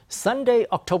Sunday,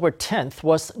 October 10th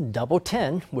was Double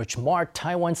 10, which marked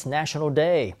Taiwan's National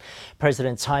Day.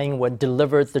 President Tsai Ing-wen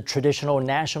delivered the traditional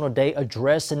National Day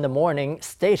address in the morning,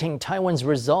 stating Taiwan's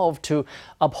resolve to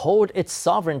uphold its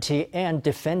sovereignty and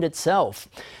defend itself.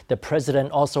 The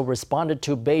president also responded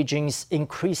to Beijing's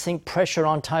increasing pressure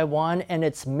on Taiwan and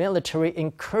its military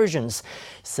incursions,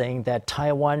 saying that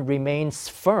Taiwan remains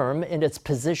firm in its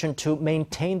position to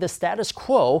maintain the status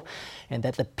quo and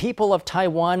that the people of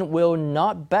Taiwan will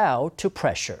not bow to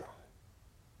pressure.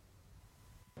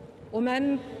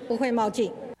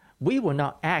 We will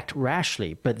not act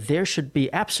rashly, but there should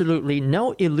be absolutely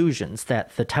no illusions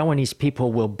that the Taiwanese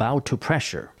people will bow to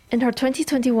pressure. In her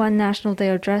 2021 National Day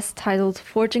address titled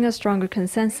Forging a Stronger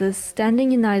Consensus,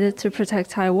 Standing United to Protect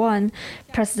Taiwan,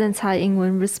 President Tsai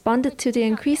Ing-wen responded to the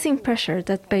increasing pressure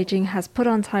that Beijing has put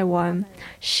on Taiwan.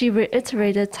 She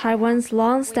reiterated Taiwan's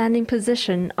long-standing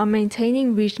position on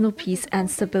maintaining regional peace and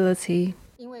stability.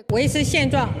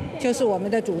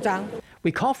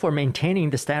 We call for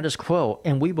maintaining the status quo,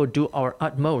 and we will do our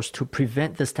utmost to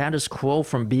prevent the status quo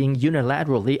from being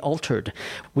unilaterally altered.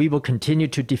 We will continue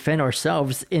to defend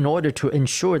ourselves in order to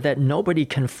ensure that nobody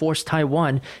can force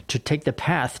Taiwan to take the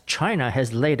path China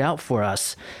has laid out for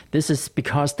us. This is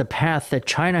because the path that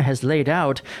China has laid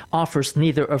out offers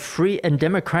neither a free and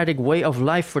democratic way of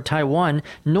life for Taiwan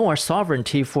nor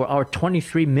sovereignty for our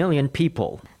 23 million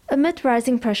people. Amid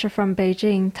rising pressure from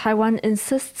Beijing, Taiwan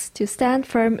insists to stand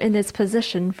firm in its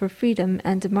position for freedom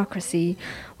and democracy.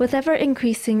 With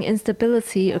ever-increasing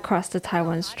instability across the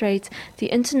Taiwan Strait, the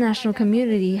international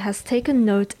community has taken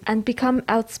note and become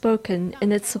outspoken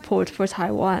in its support for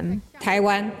Taiwan.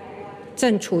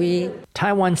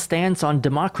 Taiwan stands on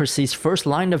democracy's first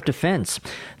line of defense.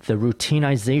 The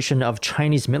routinization of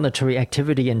Chinese military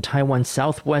activity in Taiwan's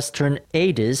southwestern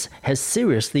ADIZ has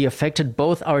seriously affected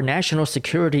both our national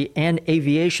security and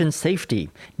aviation safety.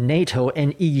 NATO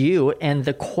and EU and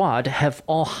the Quad have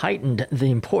all heightened the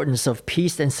importance of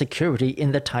peace and security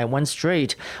in the Taiwan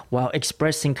Strait, while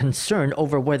expressing concern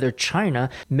over whether China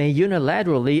may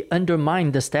unilaterally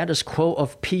undermine the status quo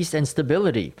of peace and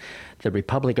stability. The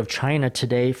Republic of China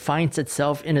today finds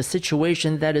itself in a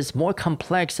situation that is more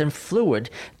complex and fluid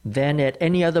than at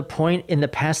any other point in the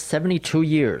past 72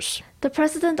 years. The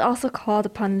president also called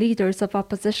upon leaders of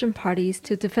opposition parties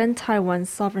to defend Taiwan's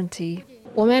sovereignty.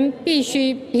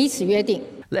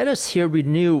 Let us here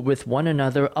renew with one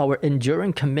another our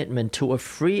enduring commitment to a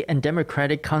free and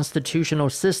democratic constitutional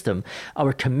system,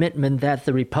 our commitment that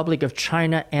the Republic of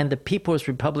China and the People's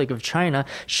Republic of China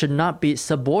should not be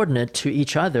subordinate to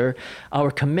each other, our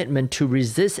commitment to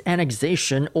resist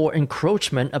annexation or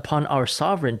encroachment upon our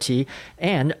sovereignty,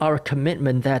 and our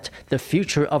commitment that the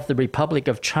future of the Republic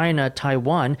of China,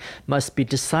 Taiwan, must be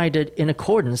decided in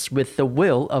accordance with the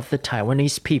will of the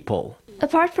Taiwanese people.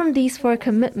 Apart from these four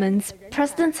commitments,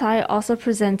 President Tsai also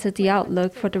presented the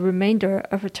outlook for the remainder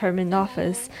of her term in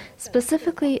office,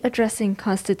 specifically addressing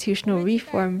constitutional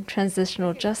reform,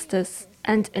 transitional justice,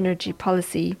 and energy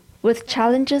policy. With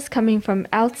challenges coming from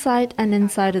outside and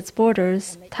inside its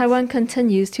borders, Taiwan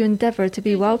continues to endeavor to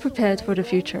be well prepared for the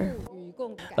future.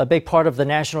 A big part of the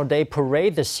National Day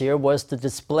parade this year was the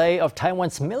display of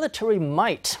Taiwan's military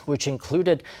might, which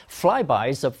included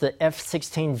flybys of the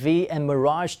F-16V and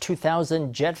Mirage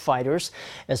 2000 jet fighters,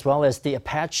 as well as the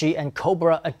Apache and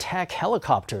Cobra attack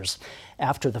helicopters.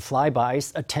 After the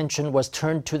flybys, attention was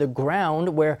turned to the ground,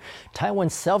 where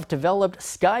Taiwan's self-developed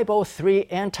Skybow 3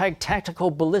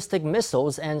 anti-tactical ballistic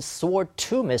missiles and Sword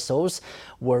 2 missiles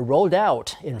were rolled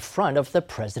out in front of the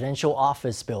presidential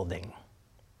office building.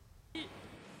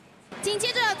 紧接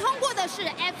着通过的是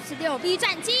F-16V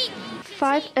战机。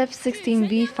 5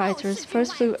 F-16V fighters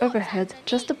first flew overhead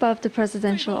just above the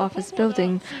presidential office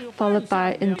building, followed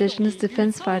by indigenous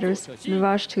defense fighters,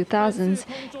 Mirage 2000s,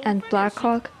 and Black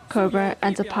Hawk, Cobra,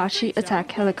 and Apache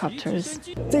attack helicopters.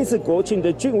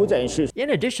 In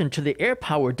addition to the air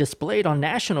power displayed on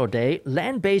National Day,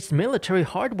 land-based military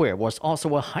hardware was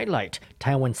also a highlight.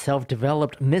 Taiwan's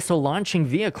self-developed missile launching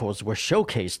vehicles were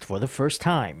showcased for the first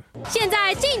time. 现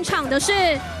在进场的是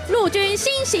陆军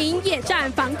新型野战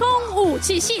防空武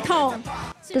器系统。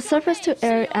 The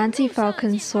surface-to-air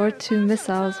anti-Falcon Sword 2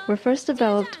 missiles were first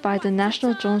developed by the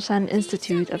National Zhongshan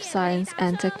Institute of Science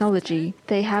and Technology.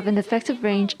 They have an effective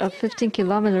range of 15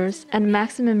 kilometers and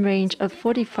maximum range of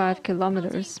 45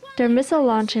 kilometers. Their missile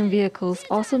launching vehicles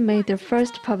also made their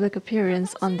first public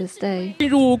appearance on this day. 进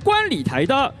入观礼台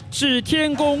的是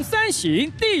天宫3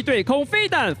型地对空飞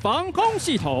弹防空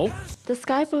系统。 The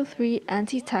Skybow 3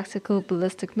 anti-tactical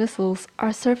ballistic missiles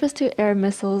are surface-to-air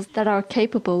missiles that are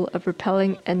capable of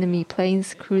repelling enemy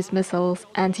planes, cruise missiles,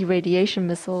 anti-radiation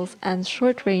missiles, and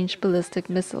short-range ballistic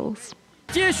missiles.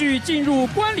 接续进入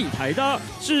观礼台的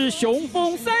是雄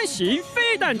风3型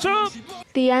飞弹车。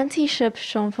 The anti-ship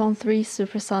Xiongfeng 3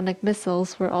 supersonic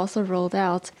missiles were also rolled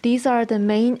out. These are the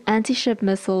main anti-ship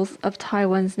missiles of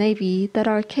Taiwan's Navy that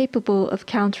are capable of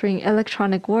countering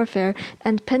electronic warfare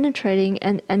and penetrating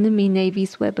an enemy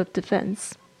Navy's web of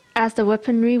defense. As the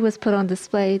weaponry was put on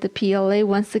display, the PLA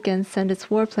once again sent its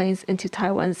warplanes into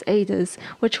Taiwan's ADIS,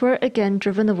 which were again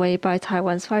driven away by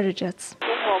Taiwan's fighter jets. 中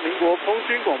华民国空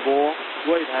军广播，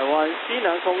为台湾西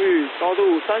南空域高度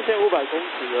3500公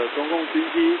尺的中共军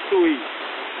机注意。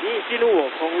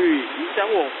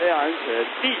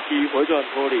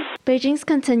 Beijing's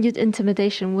continued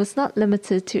intimidation was not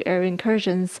limited to air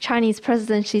incursions. Chinese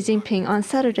President Xi Jinping on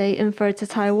Saturday inferred to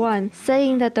Taiwan,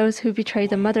 saying that those who betray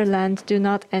the motherland do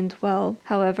not end well.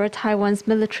 However, Taiwan's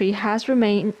military has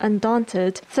remained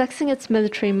undaunted, flexing its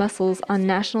military muscles on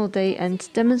National Day and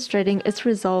demonstrating its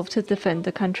resolve to defend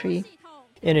the country.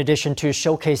 In addition to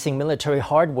showcasing military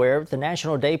hardware, the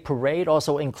National Day Parade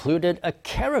also included a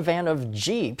caravan of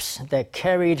jeeps that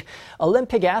carried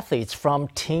Olympic athletes from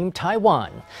Team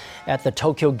Taiwan. At the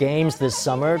Tokyo Games this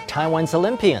summer, Taiwan's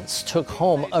Olympians took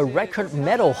home a record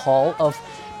medal haul of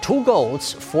 2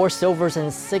 golds, 4 silvers,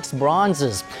 and 6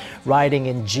 bronzes. Riding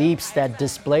in jeeps that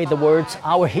displayed the words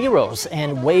 "Our Heroes"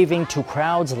 and waving to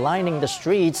crowds lining the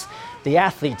streets, the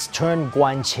athletes turned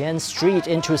Guanqian Street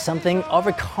into something of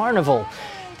a carnival.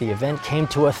 The event came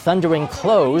to a thundering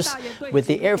close with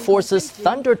the Air Force's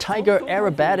Thunder Tiger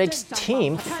Aerobatics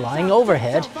team flying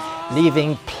overhead,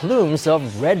 leaving plumes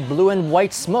of red, blue, and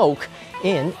white smoke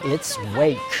in its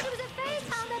wake.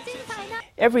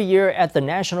 Every year at the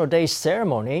National Day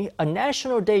ceremony, a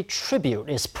National Day tribute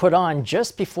is put on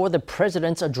just before the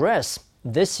president's address.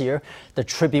 This year, the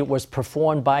tribute was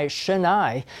performed by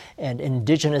Shenai, an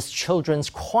indigenous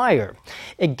children's choir.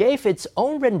 It gave its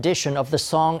own rendition of the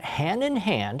song Hand in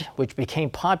Hand, which became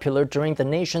popular during the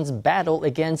nation's battle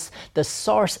against the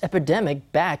SARS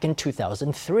epidemic back in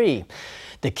 2003.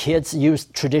 The kids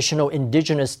used traditional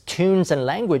indigenous tunes and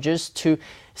languages to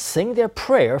sing their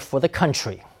prayer for the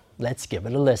country. Let's give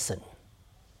it a listen.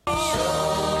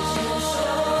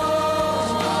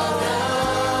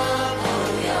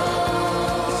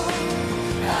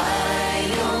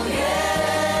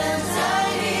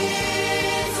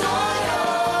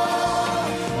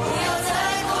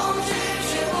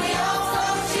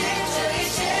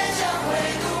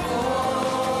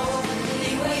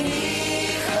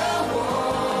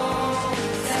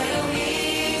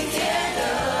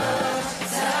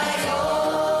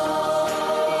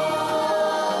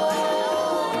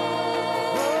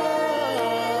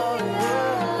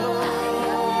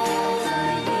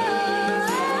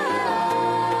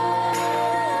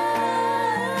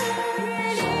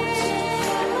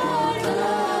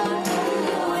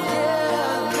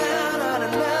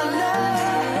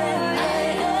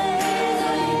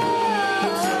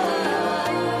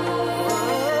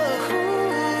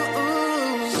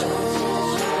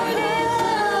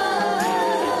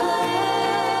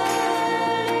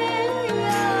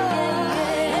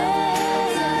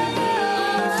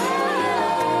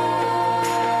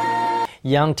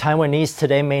 Young Taiwanese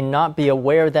today may not be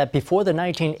aware that before the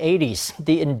 1980s,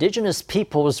 the indigenous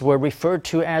peoples were referred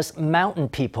to as mountain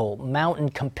people, mountain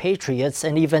compatriots,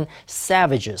 and even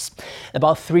savages.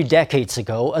 About 3 decades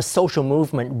ago, a social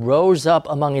movement rose up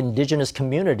among indigenous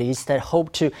communities that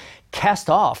hoped to cast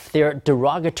off their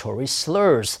derogatory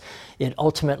slurs. It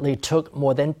ultimately took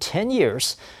more than 10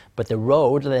 years, but the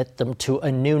road led them to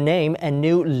a new name and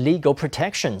new legal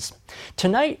protections.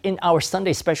 Tonight, in our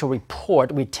Sunday Special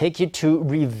Report, we take you to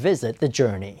revisit the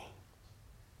journey.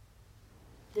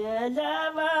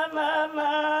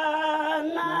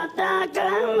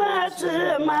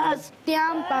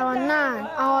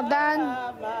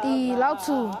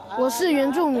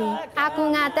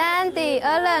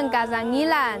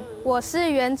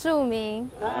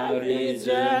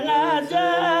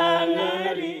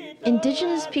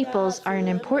 Indigenous peoples are an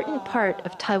important part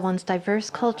of Taiwan's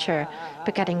diverse culture,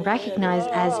 but getting recognized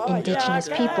as indigenous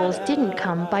peoples didn't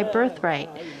come by birthright.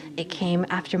 It came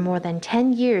after more than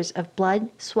 10 years of blood,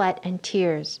 sweat, and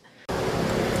tears.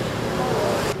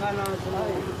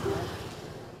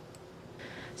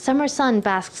 Summer sun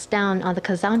basks down on the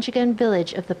Kazanjigan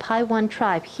village of the Paiwan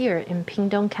tribe here in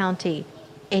Pingdong County.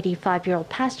 85-year-old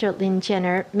Pastor Lin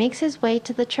Jenner makes his way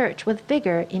to the church with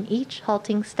vigor in each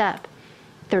halting step.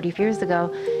 30 years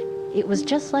ago, it was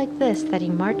just like this that he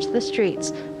marched the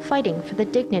streets, fighting for the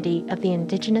dignity of the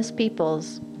indigenous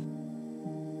peoples.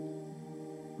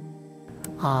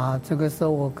 这个时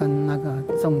候我跟那个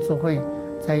众志会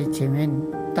在前面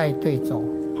带队走，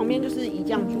旁边就是仪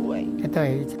仗主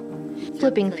对。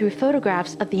Flipping through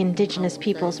photographs of the indigenous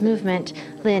peoples movement,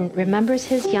 Lin remembers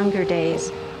his younger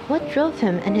days. What drove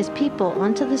him and his people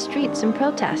onto the streets in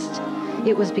protest?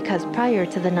 It was because prior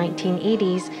to the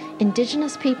 1980s,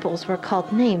 indigenous peoples were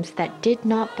called names that did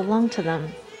not belong to them.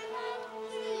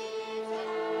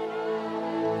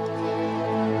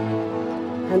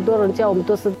 A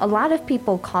lot of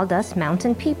people called us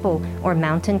mountain people or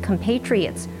mountain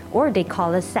compatriots, or they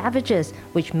call us savages,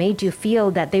 which made you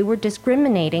feel that they were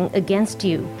discriminating against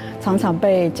you.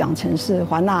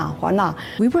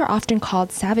 We were often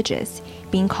called savages.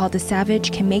 Being called a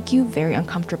savage can make you very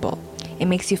uncomfortable. It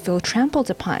makes you feel trampled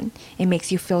upon. It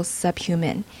makes you feel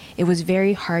subhuman. It was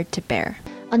very hard to bear.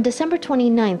 On December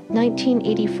 29,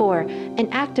 1984, an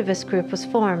activist group was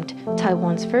formed,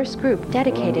 Taiwan's first group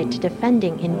dedicated to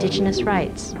defending indigenous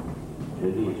rights.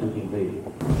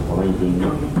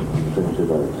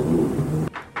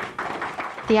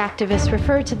 The activists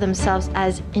referred to themselves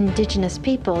as indigenous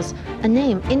peoples, a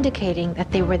name indicating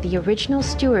that they were the original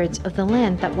stewards of the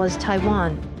land that was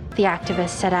Taiwan. The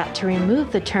activists set out to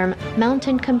remove the term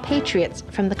mountain compatriots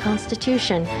from the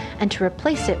Constitution and to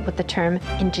replace it with the term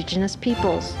indigenous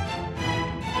peoples.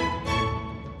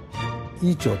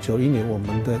 1991年，我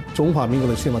们的中华民国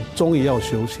的宪法终于要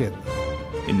修宪。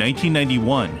In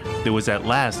 1991, there was at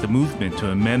last a movement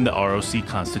to amend the ROC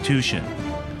Constitution.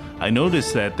 I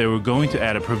noticed that they were going to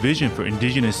add a provision for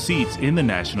indigenous seats in the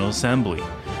National Assembly,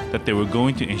 that they were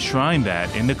going to enshrine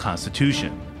that in the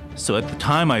Constitution. So at the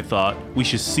time I thought we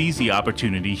should seize the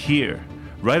opportunity here,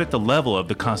 right at the level of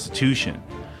the Constitution.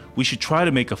 We should try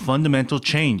to make a fundamental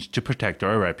change to protect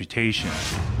our reputation.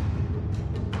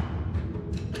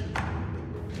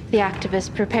 The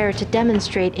activists prepared to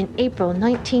demonstrate in April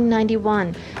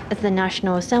 1991 as the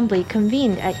National Assembly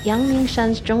convened at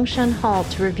Yangmingshan's Zhongshan Hall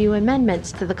to review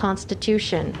amendments to the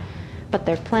Constitution. But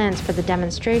their plans for the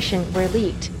demonstration were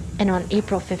leaked. And on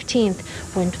April 15th,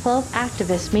 when 12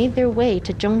 activists made their way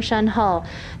to Zhongshan Hall,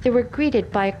 they were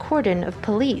greeted by a cordon of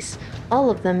police,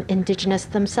 all of them indigenous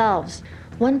themselves.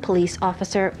 One police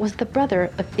officer was the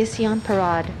brother of Isyan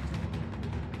Parad.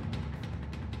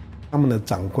 他们的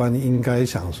长官应该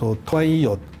想说，万一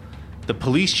有 The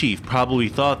police chief probably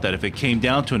thought that if it came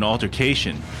down to an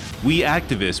altercation, we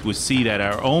activists would see that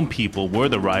our own people were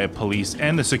the riot police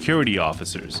and the security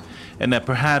officers, and that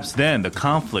perhaps then the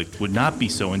conflict would not be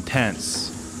so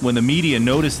intense. When the media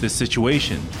noticed this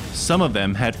situation, some of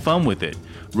them had fun with it,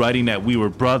 writing that we were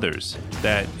brothers,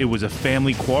 that it was a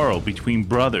family quarrel between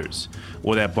brothers,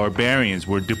 or that barbarians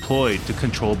were deployed to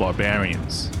control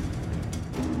barbarians.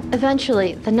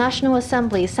 Eventually, the National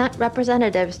Assembly sent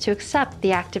representatives to accept the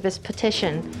activist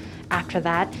petition. After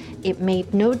that, it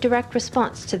made no direct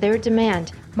response to their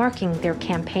demand, marking their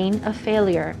campaign a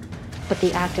failure. But the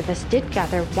activists did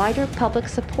gather wider public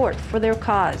support for their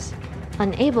cause.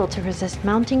 Unable to resist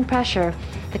mounting pressure,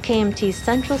 the KMT's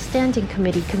Central Standing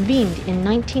Committee convened in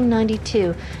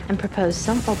 1992 and proposed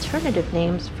some alternative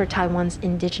names for Taiwan's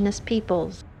indigenous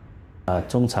peoples.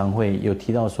 中常会有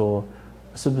提到说，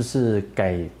是不是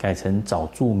改成早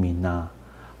住民啊，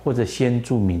或者先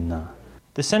住民啊？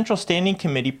 The Central Standing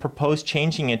Committee proposed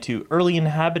changing it to early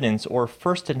inhabitants or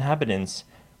first inhabitants.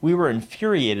 We were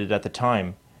infuriated at the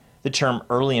time. The term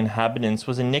early inhabitants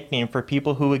was a nickname for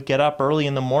people who would get up early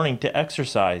in the morning to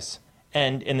exercise.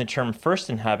 And in the term first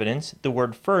inhabitants, the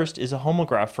word first is a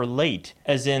homograph for late,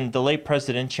 as in the late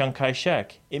President Chiang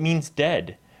Kai-shek. It means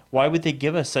dead. Why would they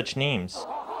give us such names?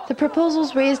 The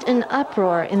proposals raised an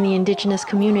uproar in the indigenous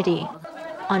community.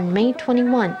 On May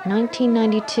 21,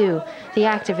 1992, the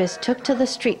activists took to the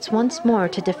streets once more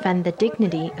to defend the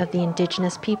dignity of the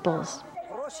indigenous peoples.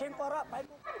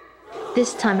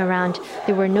 This time around,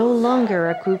 they were no longer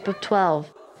a group of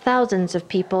 12. Thousands of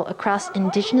people across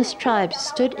indigenous tribes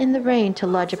stood in the rain to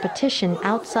lodge a petition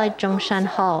outside Zhongshan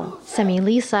Hall. Semi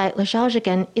Lisai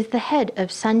Lezhaozhigan is the head of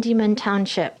Sandiman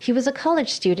Township. He was a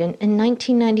college student in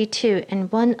 1992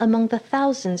 and one among the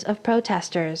thousands of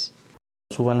protesters.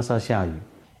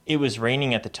 It was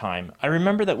raining at the time. I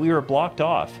remember that we were blocked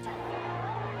off.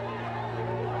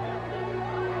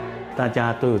 大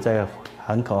家都有在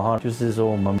喊口号，就是说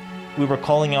我们。 We were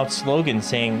calling out slogans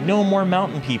saying, "No more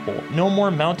mountain people, no more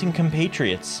mountain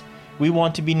compatriots. We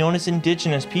want to be known as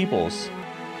indigenous peoples."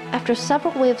 After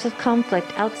several waves of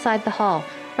conflict outside the hall,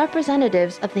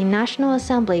 representatives of the National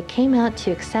Assembly came out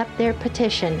to accept their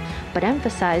petition, but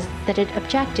emphasized that it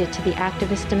objected to the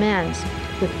activist demands.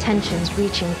 With tensions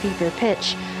reaching fever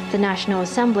pitch, the National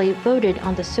Assembly voted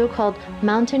on the so-called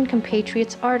Mountain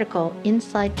Compatriots article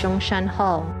inside Zhongshan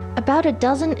Hall. About a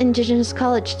dozen indigenous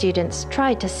college students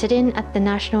tried to sit in at the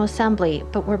National Assembly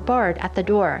but were barred at the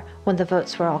door. When the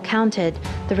votes were all counted,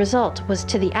 the result was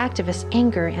to the activists'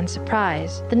 anger and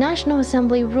surprise. The National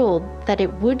Assembly ruled that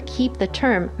it would keep the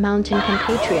term mountain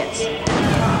compatriots.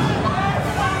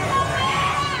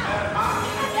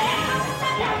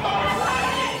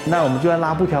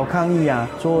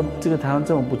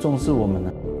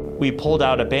 We pulled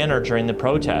out a banner during the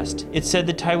protest. It said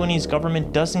the Taiwanese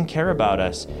government doesn't care about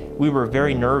us. We were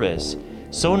very nervous.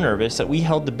 So nervous that we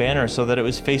held the banner so that it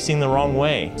was facing the wrong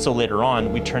way. So later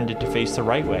on, we turned it to face the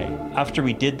right way. After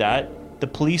we did that, the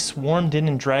police swarmed in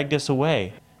and dragged us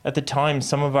away. At the time,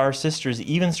 some of our sisters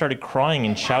even started crying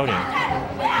and shouting.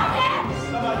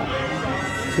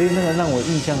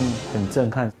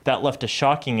 That left a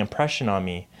shocking impression on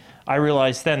me. I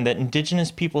realized then that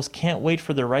indigenous peoples can't wait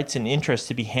for their rights and interests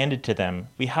to be handed to them.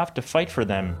 We have to fight for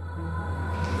them.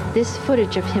 This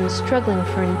footage of him struggling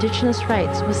for indigenous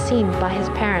rights was seen by his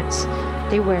parents.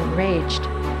 They were enraged.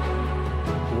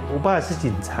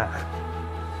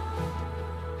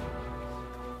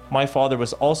 My father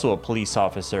was also a police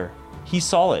officer. He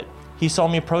saw it. He saw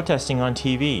me protesting on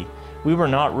TV. We were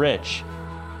not rich.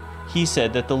 He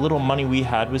said that the little money we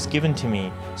had was given to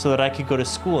me so that I could go to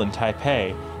school in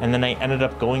Taipei, and then I ended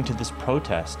up going to this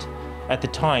protest. At the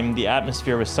time, the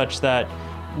atmosphere was such that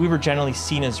we were generally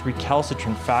seen as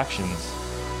recalcitrant factions.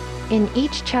 In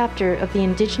each chapter of the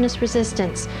indigenous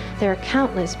resistance, there are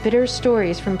countless bitter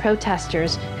stories from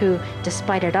protesters who,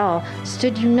 despite it all,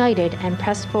 stood united and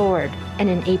pressed forward. And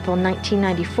in April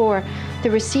 1994, they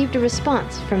received a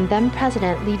response from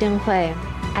then-President Lee Teng-hui.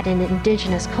 At an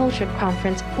indigenous culture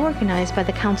conference organized by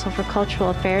the Council for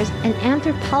Cultural Affairs, an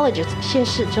anthropologist, Xie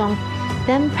Shizhong,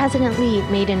 then-President Lee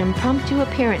made an impromptu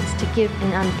appearance to give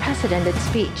an unprecedented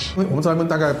speech. It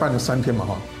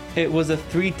was a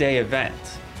 3-day event.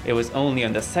 It was only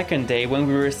on the second day when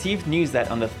we received news that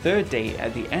on the third day,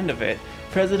 at the end of it,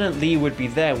 President Lee would be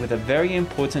there with a very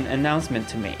important announcement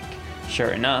to make.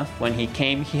 Sure enough, when he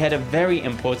came, he had a very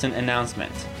important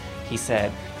announcement. He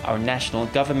said, "Our national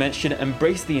government should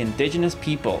embrace the indigenous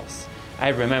peoples." I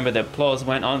remember the applause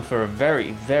went on for a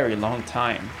very, very long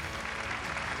time.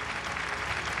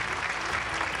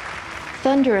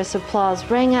 Thunderous applause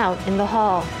rang out in the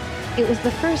hall. It was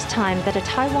the first time that a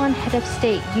Taiwan head of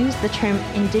state used the term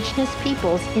indigenous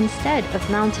peoples instead of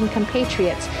mountain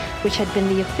compatriots, which had been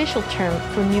the official term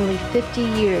for nearly 50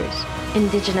 years.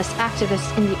 Indigenous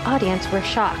activists in the audience were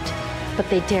shocked, but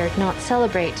they dared not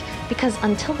celebrate because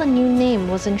until the new name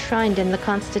was enshrined in the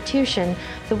Constitution,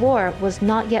 the war was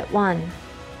not yet won.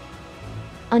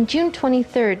 On June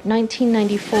 23,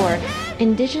 1994,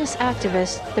 indigenous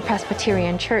activists, the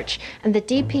Presbyterian Church, and the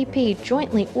DPP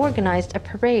jointly organized a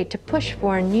parade to push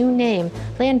for a new name,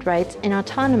 land rights and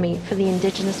autonomy for the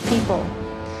indigenous people.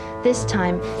 This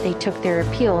time, they took their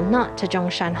appeal not to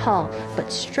Zhongshan Hall,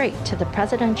 but straight to the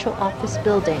presidential office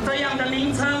building.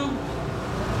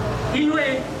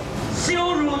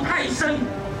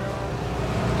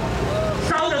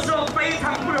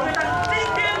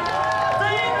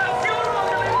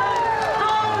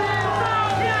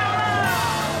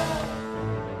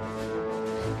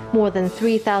 More than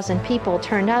 3,000 people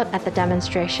turned out at the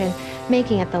demonstration,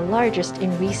 making it the largest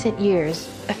in recent years.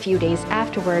 A few days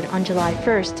afterward, on July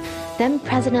 1st, then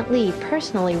President Lee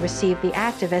personally received the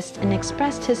activists and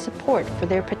expressed his support for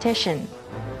their petition.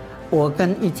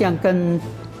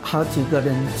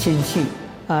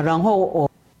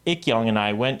 Ik-Yong and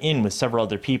I went in with several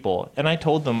other people, and I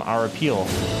told them our appeal.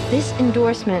 This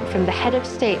endorsement from the head of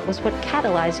state was what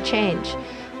catalyzed change.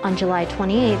 On July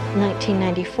 28,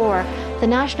 1994, the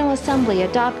National Assembly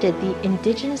adopted the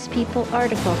Indigenous People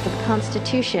article for the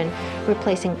Constitution,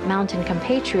 replacing mountain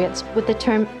compatriots with the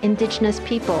term indigenous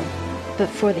people. But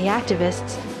for the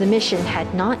activists, the mission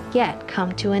had not yet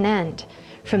come to an end.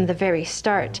 From the very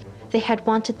start, they had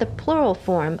wanted the plural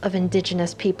form of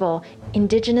indigenous people,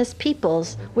 indigenous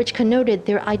peoples, which connoted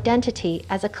their identity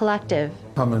as a collective.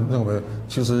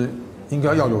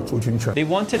 They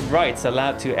wanted rights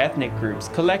allowed to ethnic groups,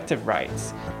 collective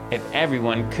rights. If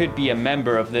everyone could be a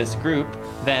member of this group,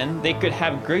 then they could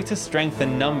have greater strength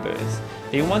in numbers.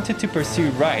 They wanted to pursue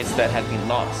rights that had been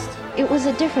lost. It was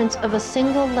a difference of a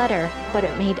single letter, but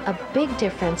it made a big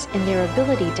difference in their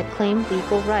ability to claim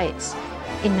legal rights.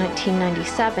 In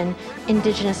 1997,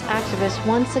 indigenous activists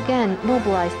once again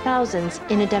mobilized thousands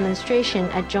in a demonstration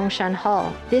at Zhongshan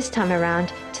Hall. This time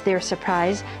around, to their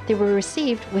surprise, they were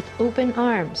received with open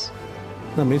arms.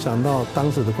 The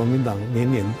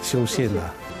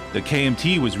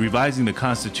KMT was revising the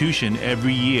Constitution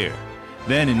every year.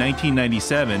 Then in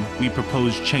 1997, we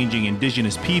proposed changing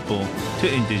indigenous people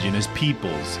to indigenous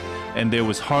peoples. and there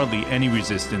was hardly any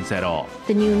resistance at all.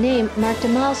 The new name marked a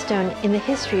milestone in the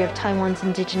history of Taiwan's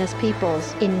indigenous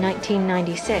peoples. In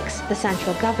 1996, the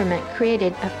central government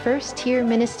created a first-tier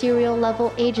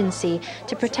ministerial-level agency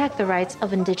to protect the rights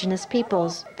of indigenous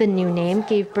peoples. The new name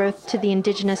gave birth to the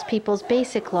Indigenous Peoples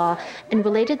Basic Law and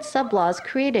related sub-laws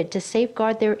created to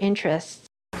safeguard their interests.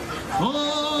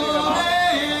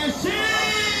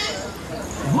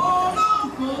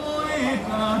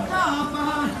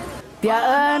 感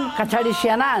恩卡查里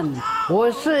谢南，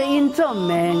我是殷正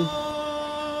明。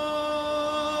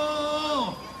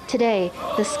 Today,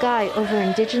 the sky over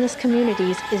indigenous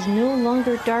communities is no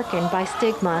longer darkened by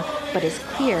stigma, but is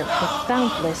clear with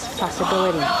boundless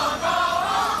possibilities.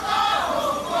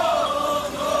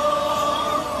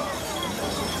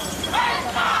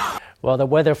 Well, the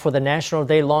weather for the National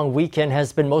Day long weekend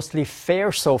has been mostly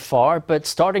fair so far, but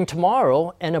starting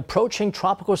tomorrow, an approaching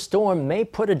tropical storm may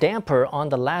put a damper on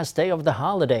the last day of the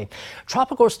holiday.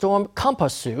 Tropical storm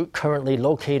Kompasu, currently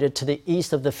located to the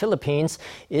east of the Philippines,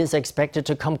 is expected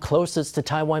to come closest to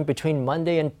Taiwan between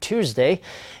Monday and Tuesday,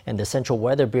 and the Central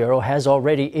Weather Bureau has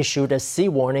already issued a sea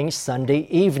warning Sunday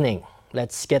evening.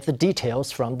 Let's get the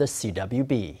details from the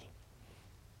CWB.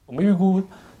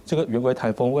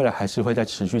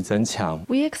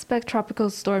 We expect Tropical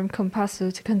Storm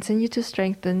Kompasu to continue to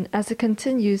strengthen as it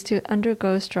continues to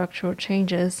undergo structural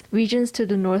changes. Regions to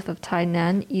the north of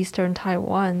Tainan, eastern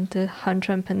Taiwan, the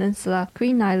Han-Chuan Peninsula,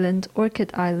 Green Island,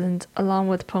 Orchid Island, along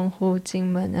with Penghu,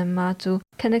 Jingmen, and Matsu,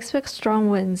 can expect strong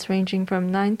winds ranging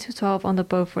from 9 to 12 on the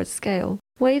Beaufort scale.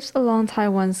 Waves along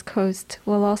Taiwan's coast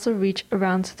will also reach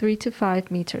around 3 to 5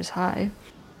 meters high.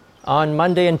 On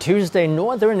Monday and Tuesday,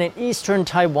 northern and eastern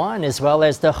Taiwan, as well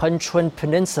as the Han-Chuan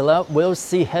Peninsula, will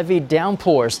see heavy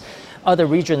downpours. Other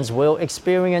regions will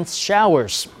experience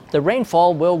showers. The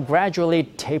rainfall will gradually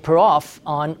taper off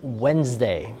on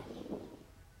Wednesday.